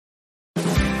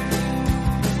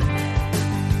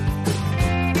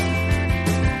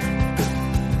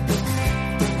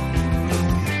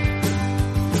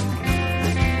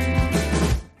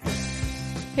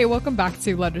Hey, welcome back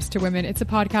to Letters to Women. It's a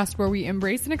podcast where we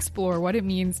embrace and explore what it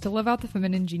means to live out the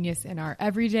feminine genius in our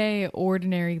everyday,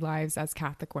 ordinary lives as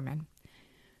Catholic women.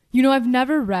 You know, I've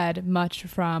never read much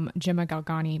from Gemma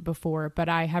Galgani before, but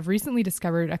I have recently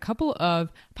discovered a couple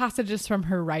of passages from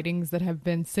her writings that have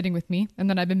been sitting with me and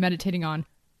that I've been meditating on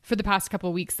for the past couple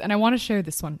of weeks, and I want to share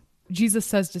this one. Jesus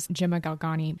says to Gemma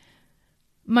Galgani,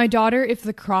 "My daughter, if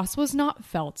the cross was not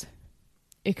felt,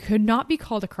 it could not be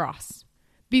called a cross.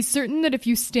 Be certain that if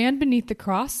you stand beneath the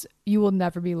cross, you will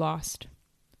never be lost.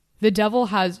 The devil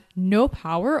has no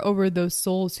power over those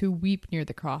souls who weep near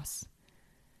the cross."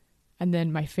 And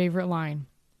then my favorite line,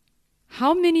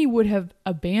 "How many would have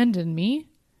abandoned me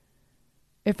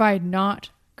if I had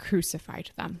not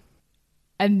crucified them?"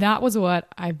 And that was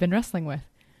what I've been wrestling with.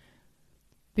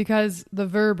 Because the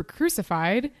verb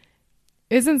crucified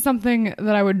isn't something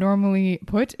that I would normally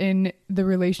put in the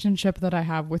relationship that I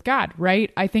have with God, right?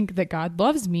 I think that God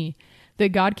loves me,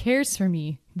 that God cares for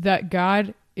me, that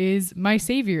God is my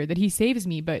savior, that he saves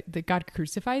me, but that God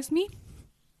crucifies me?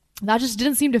 That just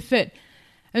didn't seem to fit.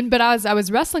 But as I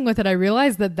was wrestling with it, I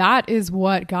realized that that is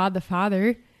what God the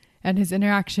Father and his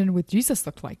interaction with Jesus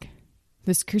looked like,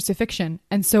 this crucifixion.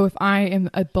 And so if I am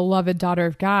a beloved daughter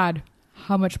of God,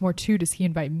 how much more too does he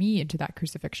invite me into that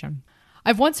crucifixion?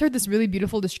 I've once heard this really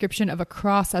beautiful description of a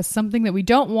cross as something that we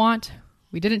don't want,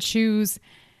 we didn't choose,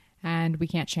 and we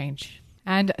can't change.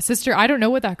 And sister, I don't know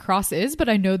what that cross is, but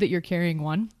I know that you're carrying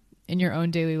one in your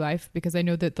own daily life because I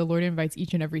know that the Lord invites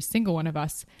each and every single one of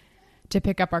us to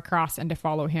pick up our cross and to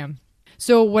follow him.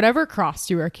 So whatever cross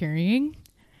you are carrying,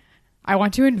 I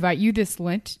want to invite you this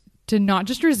Lent to not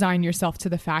just resign yourself to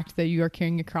the fact that you are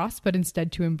carrying a cross, but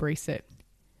instead to embrace it.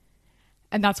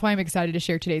 And that's why I'm excited to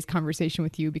share today's conversation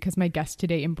with you, because my guest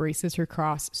today embraces her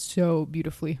cross so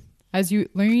beautifully. As you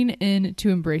lean in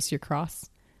to embrace your cross,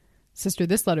 sister,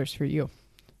 this letter's for you.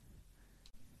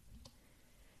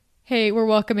 Hey, we're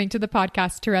welcoming to the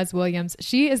podcast Therese Williams.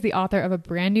 She is the author of a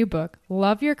brand new book,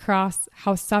 Love Your Cross,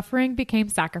 How Suffering Became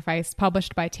Sacrifice,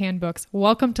 published by Tan Books.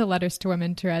 Welcome to Letters to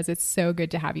Women, Therese. It's so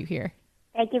good to have you here.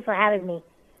 Thank you for having me.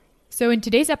 So in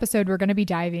today's episode, we're going to be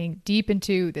diving deep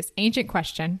into this ancient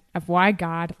question of why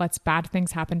God lets bad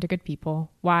things happen to good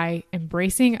people, why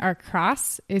embracing our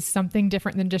cross is something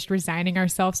different than just resigning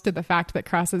ourselves to the fact that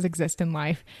crosses exist in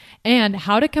life, and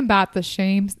how to combat the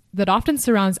shame that often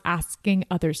surrounds asking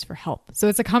others for help. So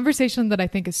it's a conversation that I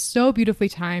think is so beautifully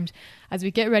timed as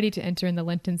we get ready to enter in the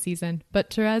Lenten season.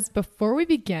 But Therese, before we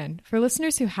begin, for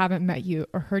listeners who haven't met you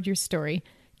or heard your story,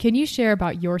 can you share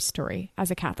about your story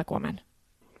as a Catholic woman?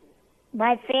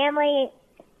 My family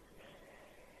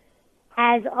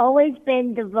has always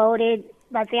been devoted,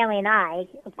 my family and I,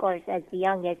 of course, as the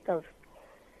youngest of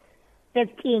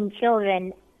 15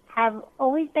 children, have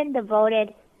always been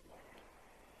devoted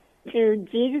to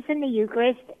Jesus in the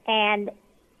Eucharist and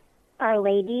Our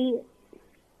Lady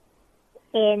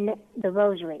in the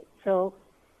Rosary. So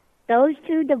those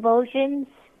two devotions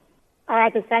are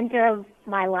at the center of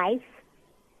my life.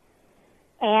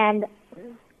 And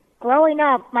growing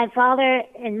up, my father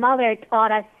and mother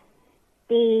taught us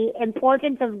the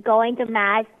importance of going to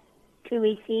Mass to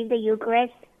receive the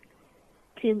Eucharist,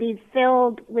 to be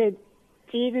filled with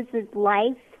Jesus'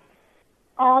 life.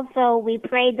 Also, we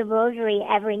prayed the Rosary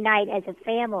every night as a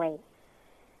family.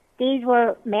 These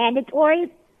were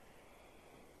mandatory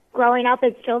growing up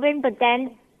as children, but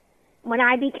then when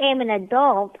I became an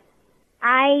adult,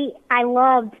 I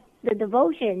loved the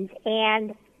devotions,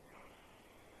 and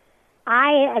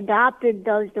I adopted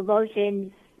those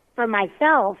devotions for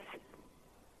myself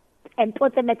and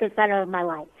put them at the center of my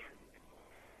life.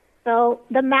 So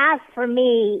the Mass for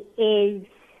me is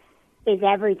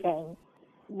everything.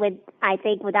 I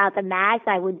think without the Mass,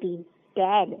 I would be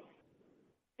dead,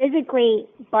 physically,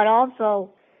 but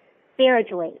also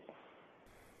spiritually.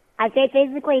 I say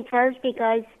physically first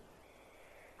because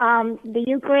the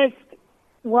Eucharist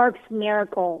works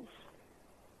miracles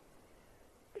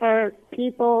for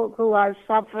people who are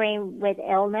suffering with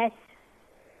illness,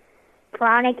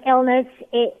 chronic illness.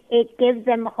 It gives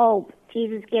them hope.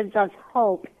 Jesus gives us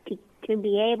hope to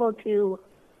be able to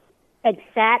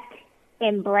accept,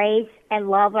 embrace, and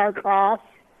love our cross.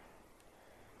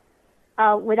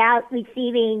 Without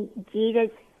receiving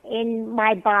Jesus in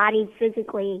my body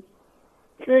physically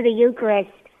through the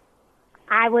Eucharist,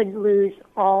 I would lose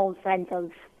all sense of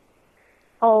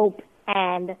hope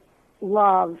and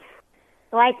love.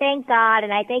 So I thank God,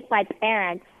 and I thank my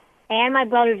parents and my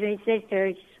brothers and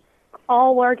sisters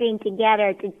all working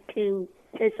together to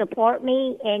support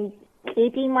me in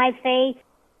keeping my faith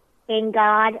in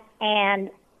God and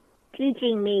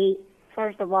teaching me,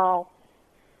 first of all,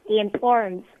 the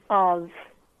importance of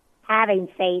having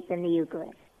faith in the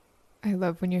Eucharist. I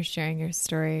love when you're sharing your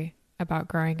story about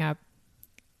growing up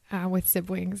with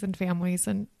siblings and families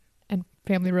and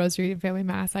family rosary and family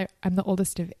mass. I'm the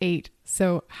oldest of 8,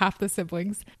 so half the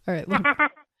siblings are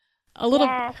a little,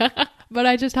 Yeah. but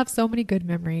I just have so many good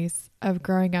memories of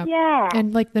growing up. Yeah.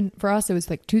 And like for us, it was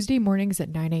like Tuesday mornings at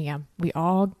 9 a.m. We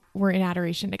all were in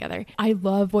adoration together. I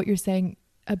love what you're saying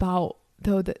about,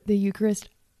 though, that the Eucharist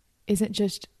isn't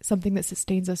just something that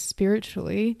sustains us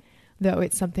spiritually, though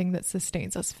it's something that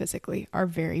sustains us physically, our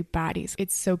very bodies.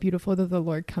 It's so beautiful that the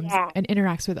Lord comes and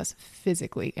interacts with us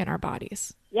physically in our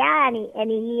bodies. Yeah,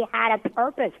 and he had a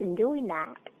purpose in doing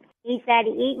that. He said,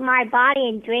 eat my body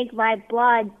and drink my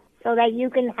blood so that you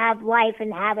can have life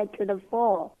and have it to the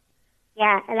full.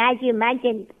 Yeah, and as you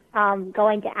mentioned,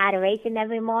 going to adoration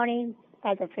every morning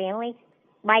as a family,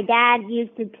 my dad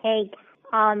used to take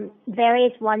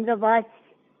various ones of us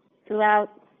throughout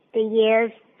the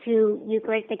years to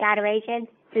Eucharistic adoration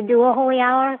to do a holy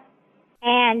hour.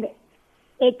 And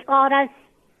it taught us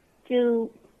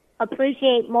to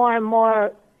appreciate more and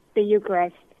more the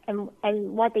Eucharist and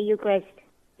what the Eucharist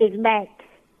is meant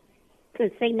to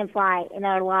signify in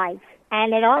our lives.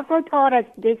 And it also taught us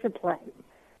discipline.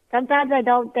 Sometimes I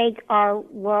don't think our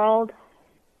world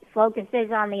focuses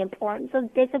on the importance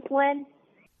of discipline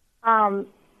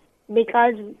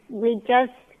because we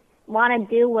just want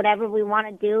to do whatever we want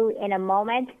to do in a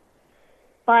moment.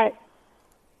 But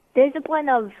discipline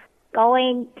of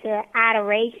going to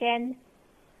adoration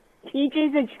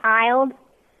teaches a child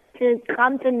to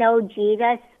come to know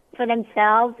Jesus for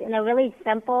themselves in a really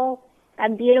simple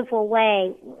and beautiful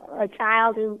way. A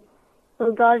child who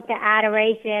goes to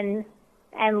adoration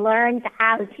and learns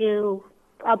how to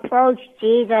approach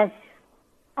Jesus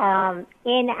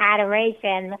in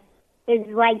adoration is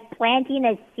like planting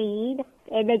a seed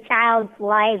in the child's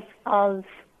life of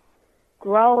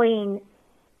growing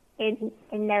in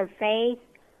their faith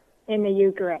in the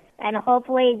Eucharist. And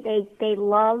hopefully they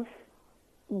love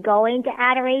going to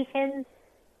adoration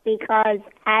because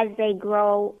as they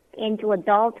grow into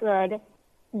adulthood,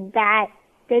 that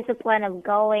discipline of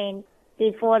going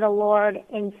before the Lord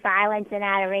in silence and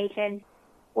adoration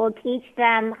will teach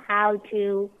them how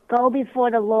to go before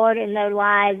the Lord in their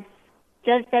lives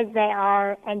just as they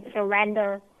are and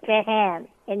surrender to Him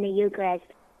in the Eucharist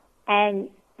and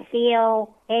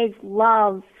feel His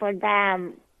love for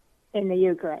them in the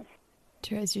Eucharist.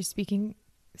 Therese, you're speaking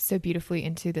so beautifully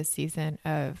into this season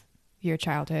of your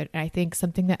childhood. And I think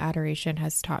something that adoration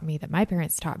has taught me, that my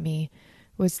parents taught me,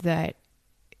 was that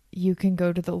you can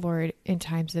go to the Lord in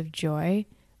times of joy,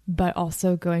 but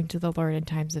also going to the Lord in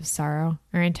times of sorrow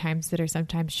or in times that are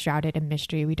sometimes shrouded in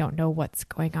mystery. We don't know what's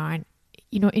going on.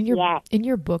 You know, in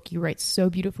your book, you write so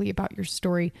beautifully about your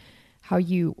story, how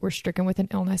you were stricken with an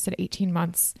illness at 18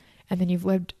 months, and then you've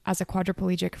lived as a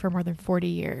quadriplegic for more than 40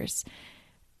 years.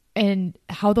 And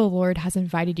how the Lord has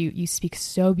invited you, you speak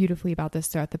so beautifully about this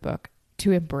throughout the book,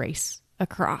 to embrace a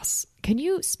cross. Can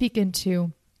you speak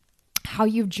into how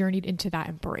you've journeyed into that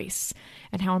embrace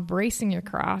and how embracing your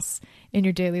cross in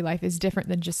your daily life is different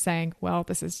than just saying, well,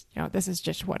 this is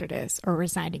just what it is, or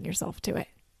resigning yourself to it?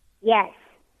 Yes.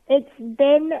 It's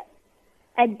been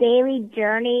a daily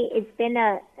journey. It's been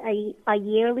a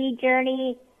yearly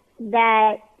journey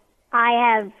that I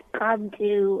have come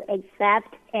to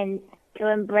accept and to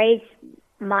embrace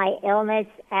my illness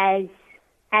as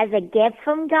a gift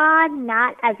from God,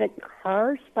 not as a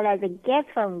curse, but as a gift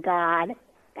from God.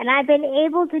 And I've been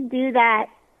able to do that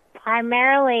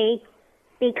primarily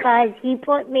because He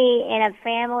put me in a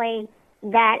family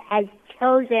that has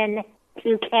chosen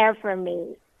to care for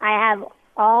me. I have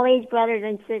all these brothers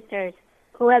and sisters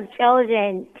who have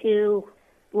chosen to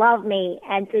love me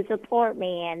and to support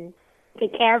me and to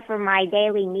care for my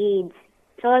daily needs.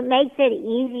 So it makes it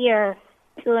easier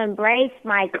to embrace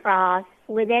my cross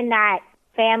within that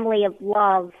family of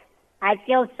love. I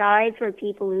feel sorry for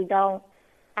people who don't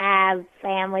have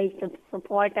families to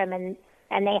support them and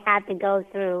they have to go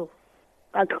through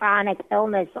a chronic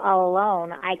illness all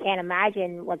alone. I can't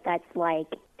imagine what that's like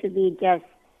to be just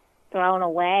thrown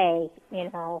away, you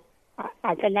know.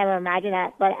 I could never imagine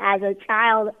that. But as a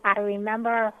child, I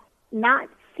remember not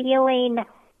feeling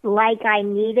like I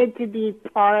needed to be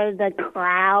part of the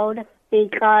crowd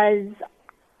because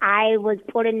I was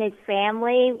put in this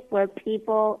family where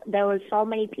there were so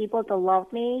many people to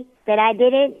love me that I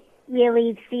didn't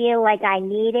really feel like I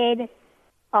needed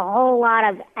a whole lot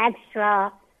of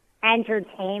extra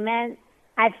entertainment.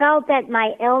 I felt that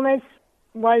my illness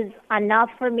was enough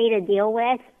for me to deal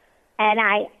with, and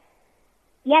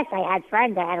Yes, I had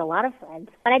friends. I had a lot of friends.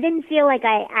 But I didn't feel like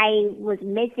I was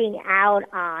missing out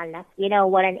on,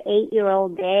 what an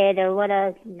 8-year-old did or what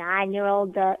a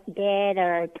 9-year-old did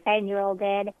or a 10-year-old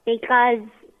did, because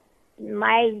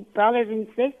my brothers and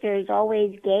sisters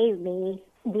always gave me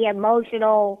the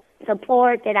emotional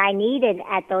support that I needed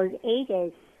at those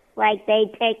ages. Like,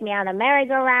 they'd take me on a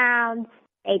merry-go-round,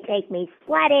 they'd take me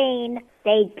sledding,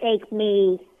 they'd take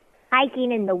me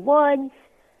hiking in the woods,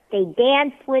 they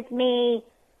danced with me,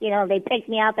 they picked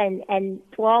me up and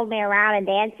twirled me around and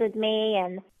danced with me,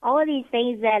 and all of these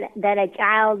things that a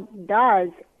child does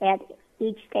at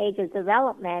each stage of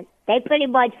development, they pretty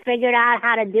much figured out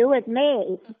how to do with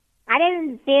me. I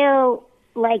didn't feel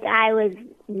like I was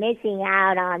missing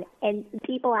out on, and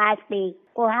people ask me,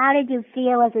 well, how did you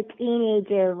feel as a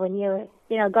teenager when you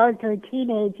were, going through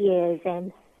teenage years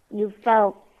and you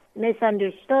felt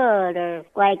misunderstood or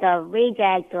like a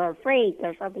reject or a freak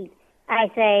or something? I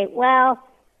say, well,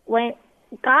 when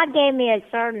God gave me a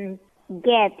certain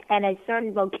gift and a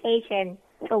certain vocation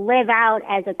to live out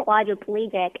as a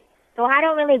quadriplegic, so I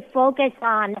don't really focus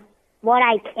on what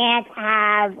I can't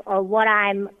have or what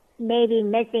I'm maybe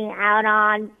missing out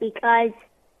on, because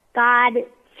God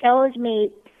chose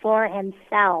me for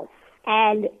himself.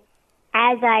 And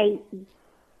as I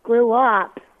grew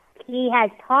up, he has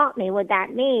taught me what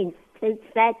that means. He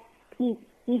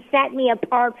set me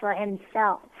apart for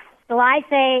himself. So I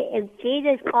say, if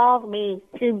Jesus calls me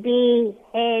to be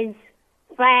his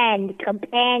friend,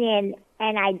 companion,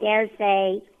 and I dare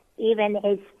say even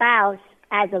his spouse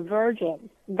as a virgin,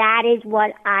 that is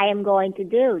what I am going to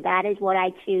do. That is what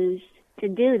I choose to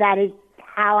do. That is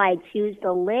how I choose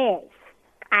to live.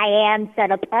 I am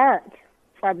set apart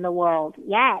from the world,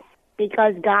 yes,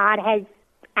 because God has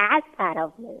asked that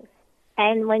of me.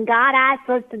 And when God asks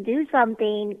us to do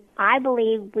something, I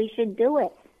believe we should do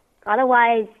it.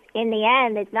 Otherwise, in the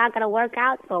end, it's not going to work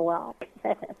out so well.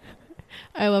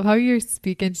 I love how you're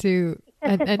speaking to,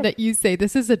 and that you say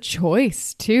this is a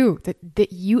choice too,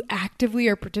 that you actively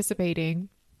are participating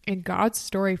in God's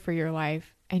story for your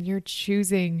life, and you're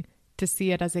choosing to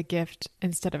see it as a gift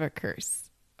instead of a curse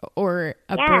or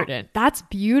a burden. That's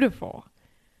beautiful.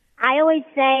 I always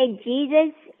say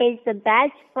Jesus is the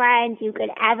best friend you could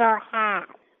ever have.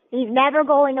 He's never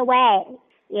going away.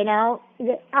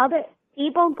 Other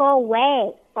people go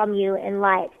away from you in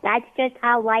life. That's just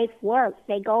how life works.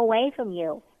 They go away from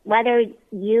you. Whether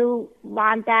you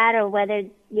want that or whether,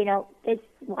 this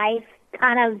life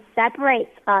kind of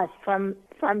separates us from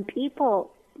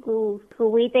people who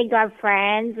we think are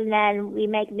friends, and then we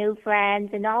make new friends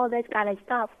and all of this kind of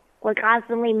stuff. We're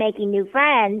constantly making new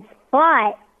friends,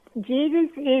 but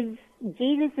Jesus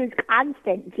is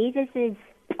constant. Jesus is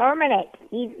permanent.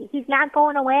 He's not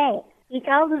going away. He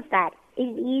tells us that.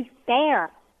 He's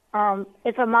there.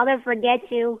 If a mother forgets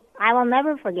you, I will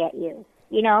never forget you.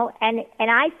 And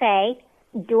I say,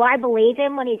 do I believe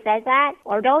him when he says that,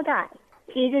 or don't I?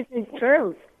 Jesus is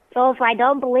truth. So if I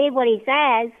don't believe what he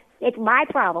says, it's my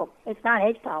problem. It's not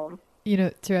his problem.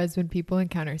 Therese, when people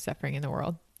encounter suffering in the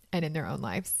world and in their own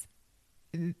lives,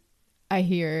 I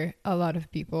hear a lot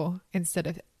of people, instead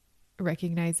of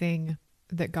recognizing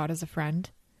that God is a friend,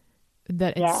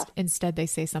 that instead they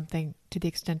say something to the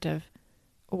extent of,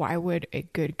 why would a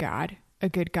good God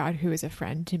who is a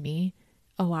friend to me,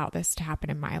 allow this to happen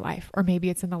in my life? Or maybe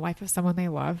it's in the life of someone they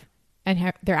love,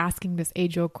 and they're asking this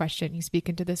age-old question. You speak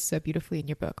into this so beautifully in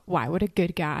your book. Why would a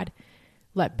good God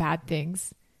let bad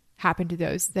things happen to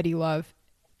those that he loves?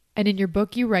 And in your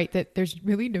book, you write that there's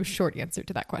really no short answer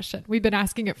to that question. We've been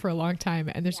asking it for a long time,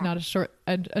 and there's not a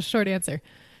short answer.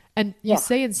 And you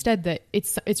say instead that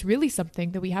it's really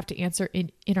something that we have to answer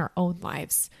in our own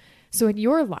lives. So in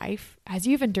your life, as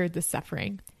you've endured this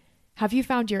suffering, have you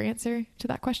found your answer to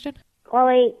that question?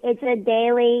 Chloe, it's a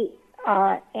daily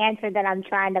answer that I'm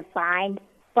trying to find.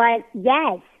 But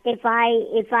yes, if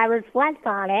I reflect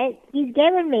on it, he's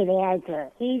given me the answer.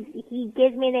 He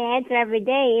gives me the answer every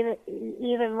day,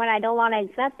 even when I don't want to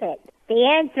accept it. The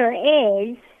answer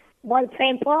is what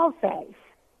St. Paul says.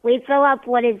 We fill up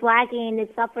what is lacking in the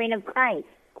suffering of Christ.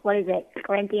 What is it?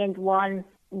 Corinthians 1.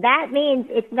 That means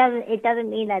it doesn't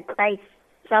mean that Christ's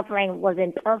suffering was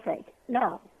imperfect.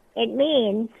 No. It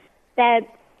means that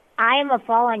I am a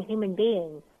fallen human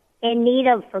being in need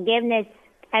of forgiveness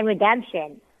and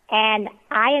redemption. And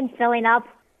I am filling up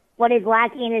what is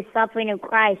lacking in the suffering of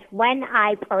Christ when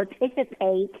I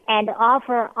participate and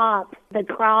offer up the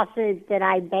crosses that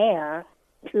I bear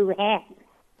to him.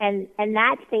 And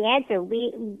that's the answer.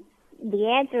 The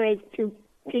answer is to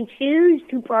choose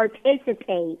to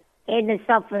participate in the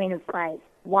suffering of Christ.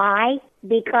 Why?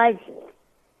 Because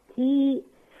he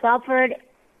suffered,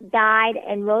 died,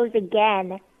 and rose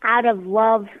again out of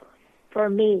love for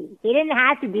me. He didn't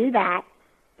have to do that.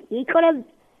 He could have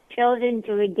chosen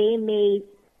to redeem me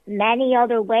many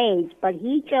other ways, but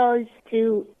he chose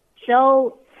to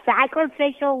show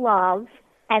sacrificial love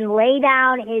and lay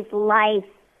down his life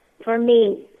for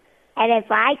me. And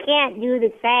if I can't do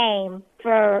the same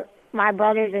for my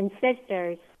brothers and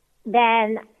sisters,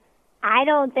 then I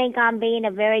don't think I'm being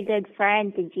a very good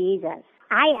friend to Jesus.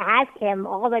 I ask him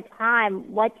all the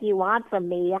time, what do you want from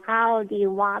me? How do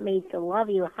you want me to love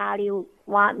you? How do you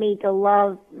want me to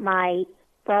love my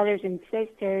brothers and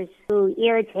sisters who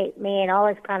irritate me and all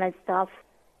this kind of stuff?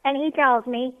 And he tells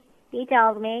me,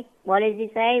 what does he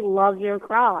say? Love your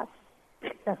cross.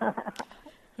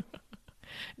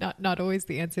 Not always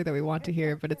the answer that we want to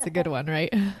hear, but it's a good one,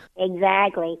 right?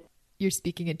 Exactly. You're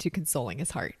speaking into consoling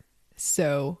his heart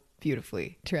so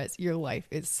beautifully. Therese, your life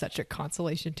is such a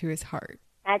consolation to his heart.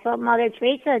 That's what Mother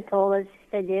Teresa told us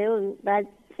to do. Let's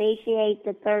satiate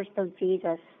the thirst of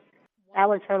Jesus. That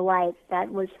was her life.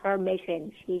 That was her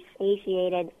mission. She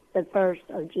satiated the thirst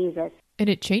of Jesus. And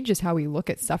it changes how we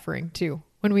look at suffering too.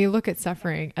 When we look at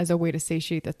suffering as a way to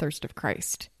satiate the thirst of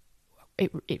Christ,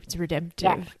 it's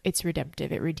redemptive. Yes. It's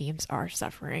redemptive. It redeems our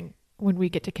suffering when we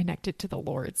get to connect it to the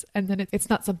Lord's. And then it's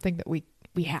not something that we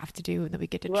have to do and that we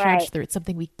get to trudge through. It's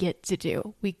something we get to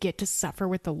do. We get to suffer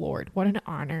with the Lord. What an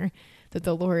honor that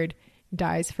the Lord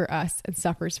dies for us and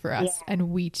suffers for us. Yeah. And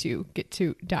we too get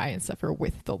to die and suffer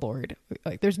with the Lord.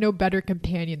 Like there's no better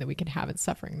companion that we can have in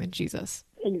suffering than Jesus.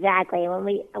 Exactly.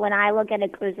 When I look at a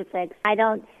crucifix, I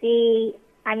don't see,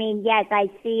 yes, I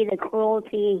see the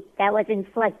cruelty that was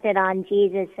inflicted on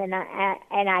Jesus, and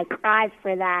I cry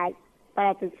for that. But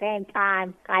at the same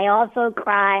time, I also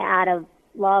cry out of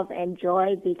love and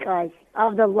joy because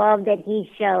of the love that he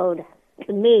showed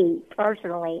to me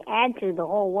personally and to the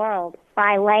whole world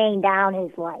by laying down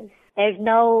his life. There's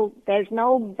no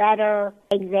better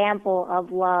example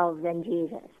of love than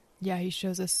Jesus. Yeah, he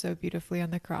shows us so beautifully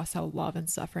on the cross how love and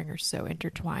suffering are so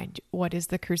intertwined. What is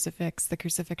the crucifix, the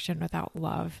crucifixion without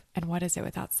love? And what is it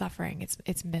without suffering?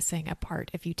 It's missing a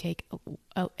part if you take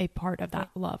a part of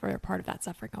that love or a part of that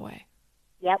suffering away.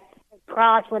 Yep. The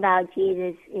cross without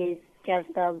Jesus is just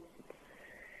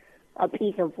a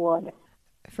piece of wood.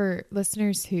 For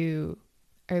listeners who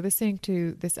are listening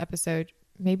to this episode,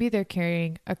 maybe they're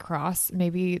carrying a cross.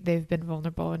 Maybe they've been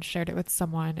vulnerable and shared it with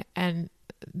someone, and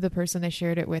the person they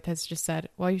shared it with has just said,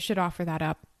 well, you should offer that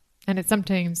up. And it's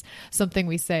sometimes something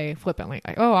we say flippantly,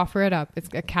 like, oh, offer it up. It's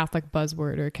a Catholic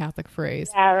buzzword or a Catholic phrase.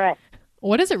 Yeah, right.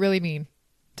 What does it really mean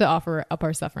to offer up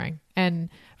our suffering? And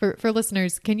for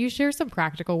listeners, can you share some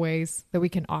practical ways that we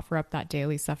can offer up that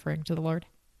daily suffering to the Lord?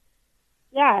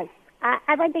 Yes.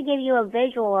 I'd like to give you a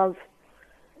visual of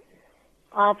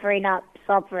offering up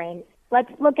suffering. Let's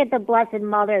look at the Blessed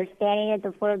Mother standing at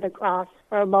the foot of the cross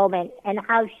for a moment and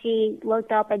how she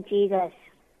looked up at Jesus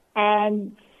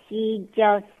and she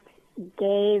just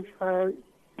gave her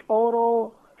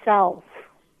total self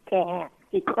to him.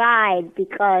 She cried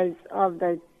because of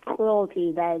the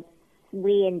cruelty that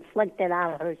we inflicted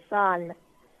on her son,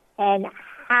 and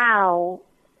how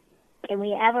can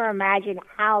we ever imagine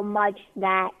how much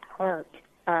that hurt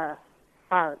her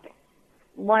heart?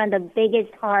 One of the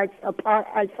biggest hearts,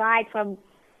 aside from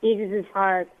Jesus'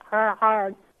 heart, her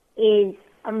heart is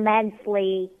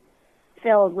immensely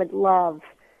filled with love.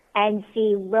 And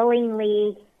she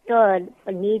willingly stood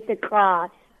beneath the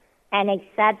cross and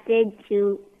accepted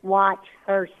to watch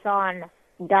her son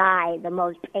die the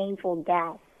most painful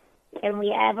death. Can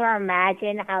we ever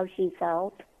imagine how she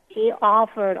felt? She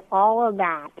offered all of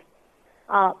that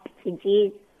up to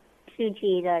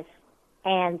Jesus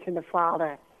and to the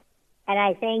Father. And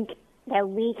I think that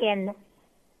we can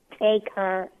take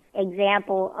her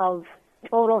example of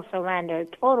total surrender,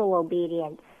 total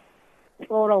obedience,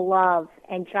 total love,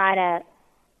 and try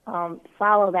to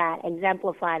follow that,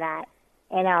 exemplify that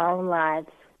in our own lives,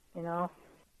 you know?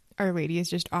 Our Lady is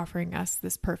just offering us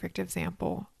this perfect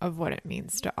example of what it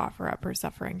means to offer up her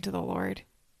suffering to the Lord,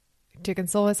 to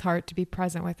console his heart, to be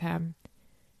present with him,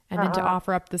 and then to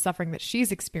offer up the suffering that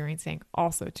she's experiencing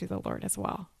also to the Lord as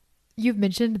well. You've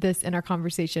mentioned this in our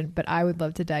conversation, but I would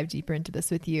love to dive deeper into this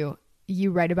with you.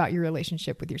 You write about your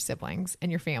relationship with your siblings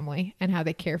and your family and how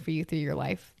they care for you through your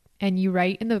life. And you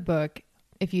write in the book,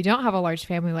 if you don't have a large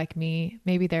family like me,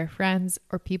 maybe they're friends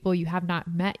or people you have not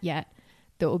met yet,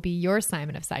 that will be your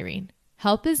Simon of Cyrene.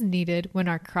 Help is needed when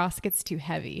our cross gets too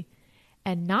heavy.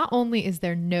 And not only is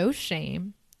there no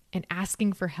shame in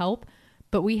asking for help,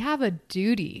 but we have a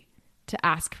duty to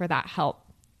ask for that help.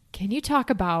 Can you talk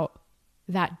about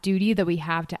that duty that we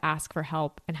have to ask for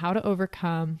help and how to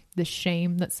overcome the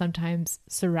shame that sometimes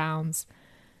surrounds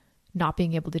not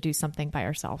being able to do something by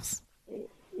ourselves?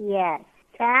 Yes.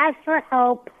 To ask for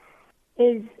help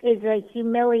is a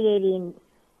humiliating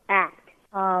act.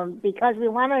 Because we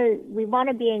want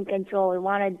to be in control. We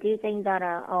want to do things on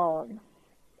our own.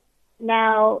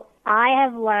 Now, I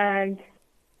have learned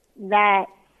that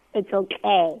it's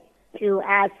okay to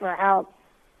ask for help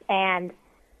and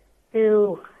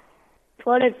to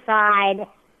put aside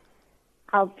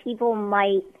how people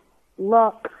might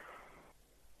look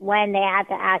when they have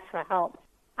to ask for help.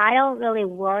 I don't really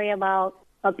worry about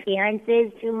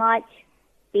appearances too much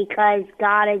because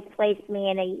God has placed me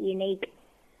in a unique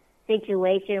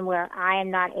situation where I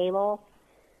am not able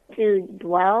to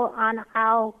dwell on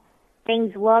how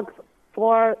things look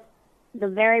for the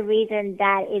very reason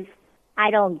that if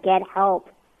I don't get help,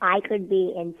 I could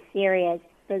be in serious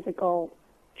physical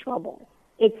trouble.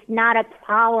 It's not a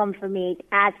problem for me to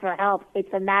ask for help.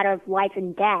 It's a matter of life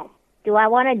and death. Do I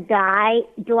want to die?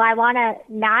 Do I want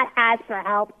to not ask for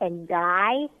help and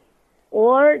die?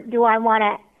 Or do I want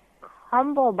to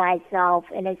humble myself,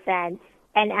 in a sense,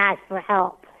 and ask for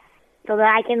help so that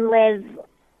I can live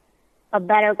a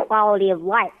better quality of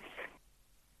life?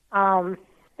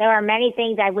 There are many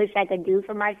things I wish I could do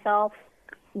for myself.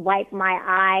 Wipe my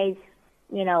eyes,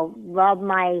 rub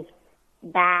my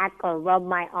back or rub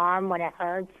my arm when it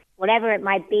hurts, whatever it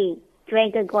might be.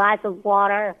 Drink a glass of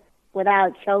water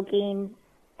without choking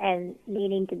and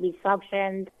needing to be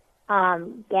suctioned.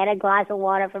 Get a glass of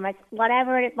water for myself,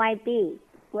 whatever it might be.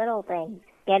 Little things.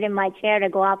 Get in my chair to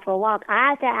go out for a walk. I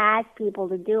have to ask people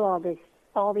to do all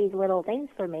these little things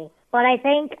for me. But I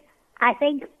think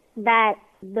that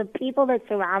the people that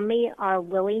surround me are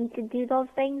willing to do those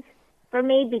things for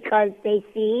me because they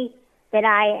see that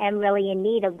I am really in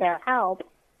need of their help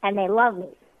and they love me.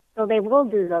 So they will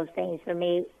do those things for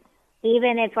me,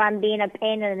 even if I'm being a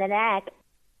pain in the neck,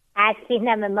 asking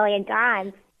them 1,000,000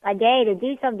 times a day to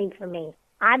do something for me.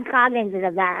 I'm cognizant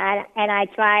of that, and I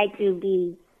try to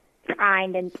be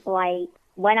kind and polite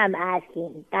when I'm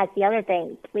asking. That's the other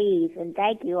thing. Please and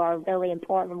thank you are really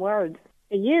important words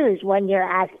to use when you're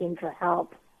asking for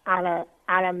help on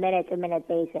a minute-to-minute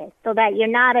basis, so that you're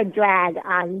not a drag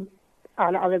on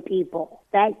other people,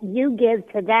 that you give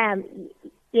to them.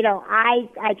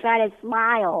 I try to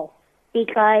smile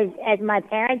because, as my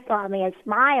parents taught me, a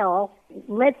smile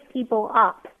lifts people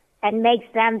up and makes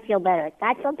them feel better.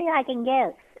 That's something I can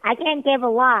give. I can't give a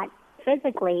lot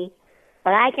physically,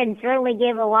 but I can certainly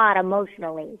give a lot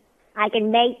emotionally. I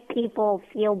can make people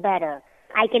feel better.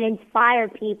 I can inspire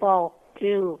people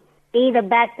to be the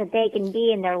best that they can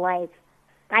be in their life.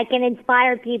 I can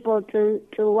inspire people to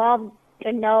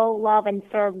know, love, and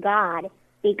serve God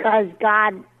because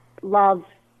God loves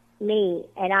me,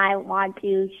 and I want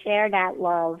to share that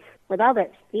love with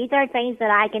others. These are things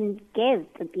that I can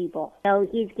give to people.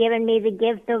 He's given me the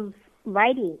gift of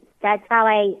writing. That's how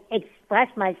I express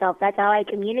myself. That's how I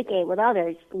communicate with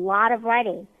others. A lot of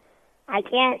writing. I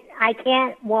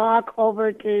can't walk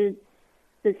over to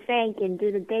the sink and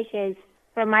do the dishes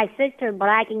for my sister, but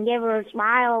I can give her a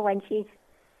smile when she's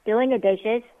doing the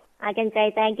dishes. I can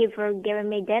say thank you for giving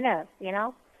me dinner,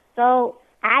 So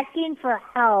asking for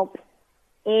help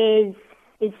is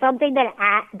something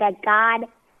that God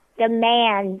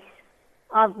demands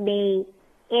of me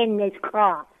in this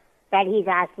cross that He's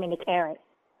asked me to carry.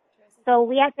 So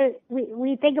we have to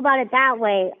we think about it that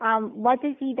way. What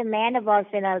does He demand of us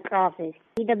in our crosses?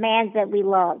 He demands that we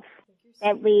love,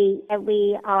 that we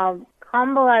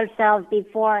humble ourselves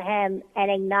before Him and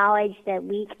acknowledge that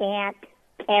we can't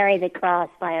carry the cross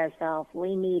by ourselves.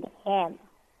 We need Him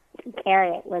to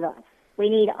carry it with us. We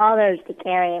need others to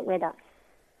carry it with us.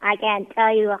 I can't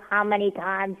tell you how many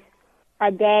times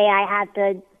a day I have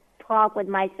to talk with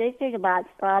my sisters about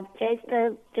stuff just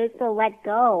to let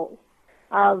go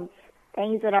of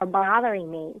things that are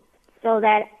bothering me so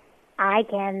that I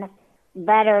can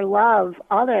better love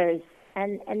others.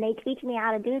 And they teach me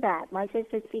how to do that. My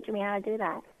sisters teach me how to do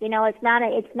that.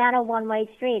 It's not a one-way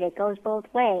street. It goes both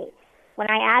ways. When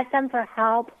I ask them for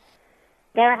help,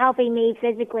 they're helping me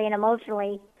physically and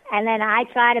emotionally, and then I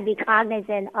try to be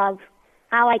cognizant of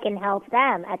how I can help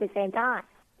them at the same time.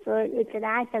 So it's an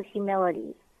act of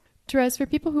humility. Therese, for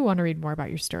people who want to read more about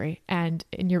your story, and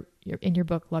in your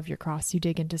book, Love Your Cross, you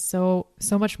dig into so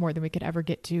much more than we could ever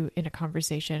get to in a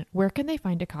conversation. Where can they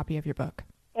find a copy of your book?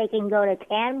 They can go to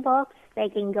Tan Books. They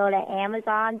can go to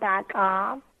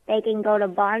Amazon.com. They can go to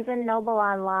Barnes & Noble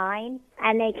online.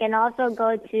 And they can also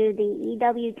go to the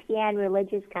EWTN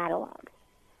Religious Catalog.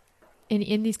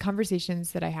 In these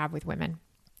conversations that I have with women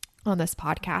on this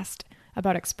podcast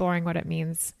about exploring what it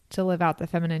means to live out the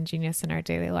feminine genius in our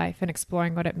daily life and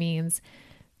exploring what it means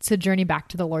to journey back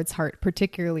to the Lord's heart,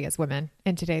 particularly as women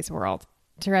in today's world,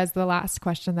 Therese, the last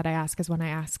question that I ask is one I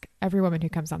ask every woman who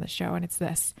comes on the show, and it's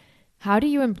this. How do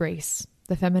you embrace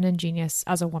the feminine genius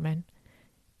as a woman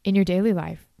in your daily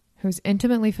life who's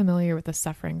intimately familiar with the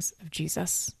sufferings of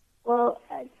Jesus? Well,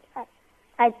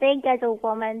 I think as a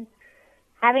woman,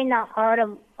 having the heart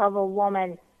of a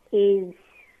woman is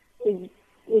big.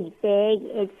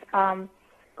 It's a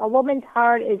woman's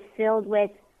heart is filled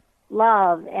with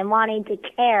love and wanting to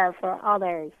care for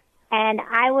others. And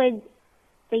I would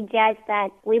suggest that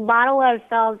we model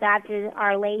ourselves after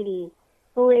Our Lady,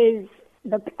 who is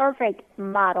the perfect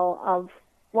model of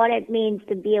what it means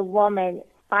to be a woman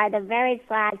by the very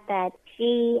fact that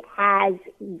she has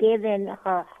given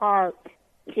her heart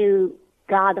to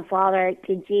God the Father,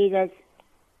 to Jesus,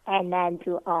 and then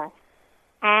to us.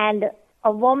 And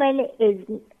a woman is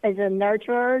a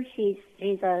nurturer. She's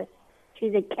a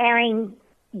caring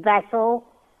vessel,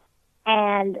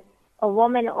 and a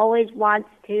woman always wants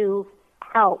to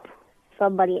help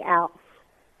somebody else.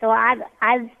 So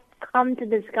I've come to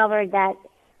discover that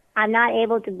I'm not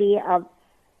able to be a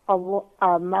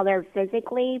mother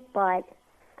physically, but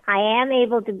I am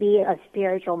able to be a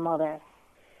spiritual mother.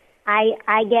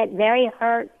 I get very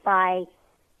hurt by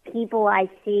people I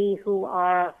see who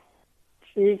are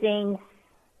choosing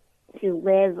to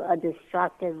live a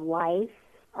destructive life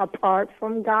apart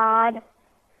from God.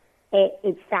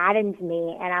 It saddens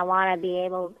me, and I want to be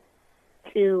able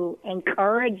to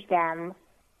encourage them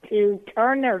to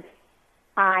turn their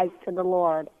eyes to the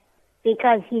Lord,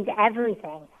 because He's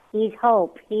everything. He's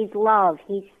hope, He's love,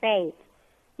 He's faith,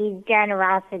 He's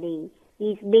generosity,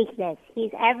 He's meekness,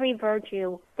 He's every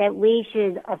virtue that we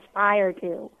should aspire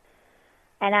to.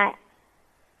 And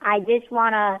I just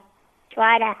want to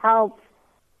try to help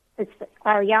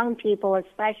our young people,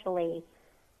 especially,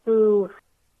 who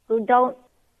don't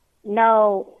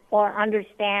know or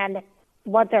understand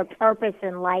what their purpose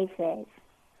in life is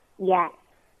yet.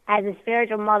 As a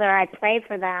spiritual mother, I pray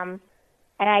for them,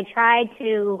 and I try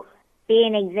to be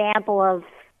an example of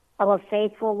a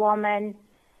faithful woman,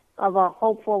 of a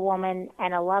hopeful woman,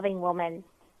 and a loving woman.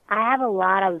 I have a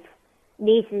lot of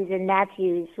nieces and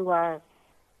nephews who are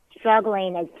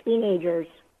struggling as teenagers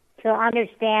to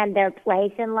understand their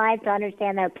place in life, to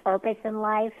understand their purpose in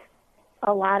life.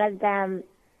 A lot of them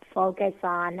focus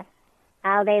on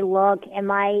how they look.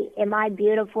 Am I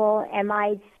beautiful? Am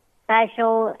I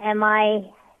special? Am I,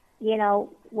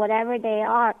 whatever they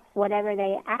are, whatever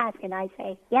they ask. And I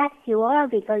say, yes, you are,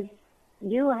 because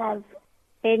you have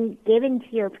been given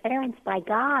to your parents by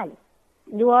God.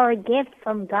 You are a gift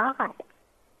from God.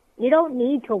 You don't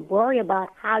need to worry about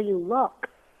how you look.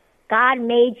 God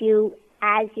made you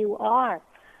as you are.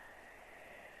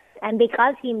 And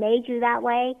because He made you that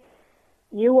way,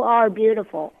 you are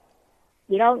beautiful.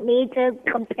 You don't need to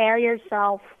compare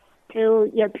yourself to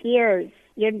your peers.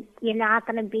 You're not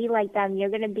going to be like them. You're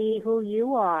going to be who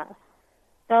you are.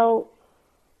 So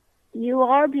you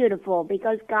are beautiful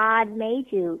because God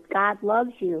made you. God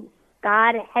loves you.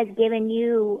 God has given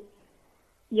you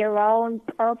your own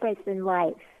purpose in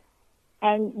life.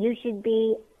 And you should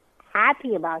be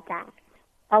happy about that.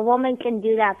 A woman can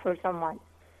do that for someone.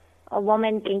 A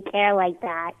woman can care like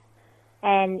that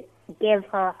and give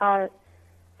her heart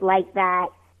like that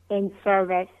in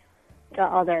service to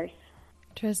others.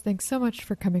 Therese, thanks so much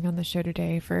for coming on the show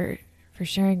today, for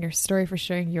sharing your story, for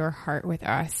sharing your heart with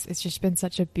us. It's just been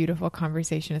such a beautiful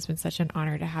conversation. It's been such an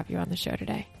honor to have you on the show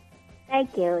today.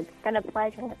 Thank you. It's been a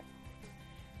pleasure.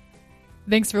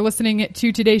 Thanks for listening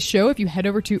to today's show. If you head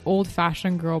over to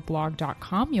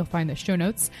oldfashionedgirlblog.com, you'll find the show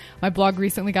notes. My blog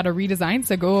recently got a redesign,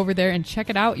 so go over there and check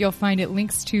it out. You'll find it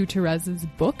links to Therese's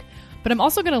book. But I'm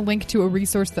also going to link to a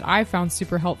resource that I found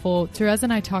super helpful. Therese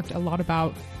and I talked a lot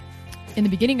about, in the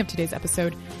beginning of today's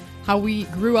episode, how we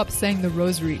grew up saying the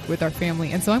rosary with our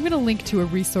family. And so I'm going to link to a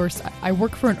resource. I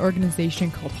work for an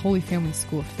organization called Holy Family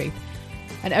School of Faith.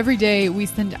 And every day we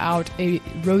send out a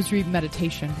rosary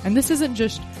meditation. And this isn't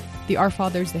just the Our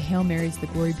Fathers, the Hail Marys, the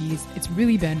Glory Bees. It's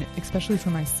really been, especially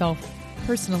for myself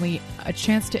personally, a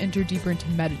chance to enter deeper into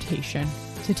meditation,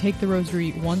 to take the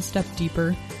rosary one step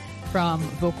deeper from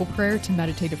vocal prayer to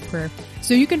meditative prayer.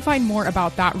 So you can find more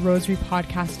about that rosary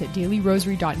podcast at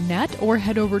dailyrosary.net or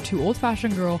head over to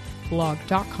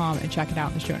oldfashionedgirlblog.com and check it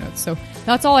out in the show notes. So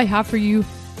that's all I have for you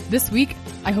this week.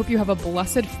 I hope you have a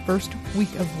blessed first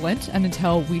week of Lent, and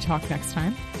until we talk next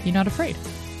time, be not afraid.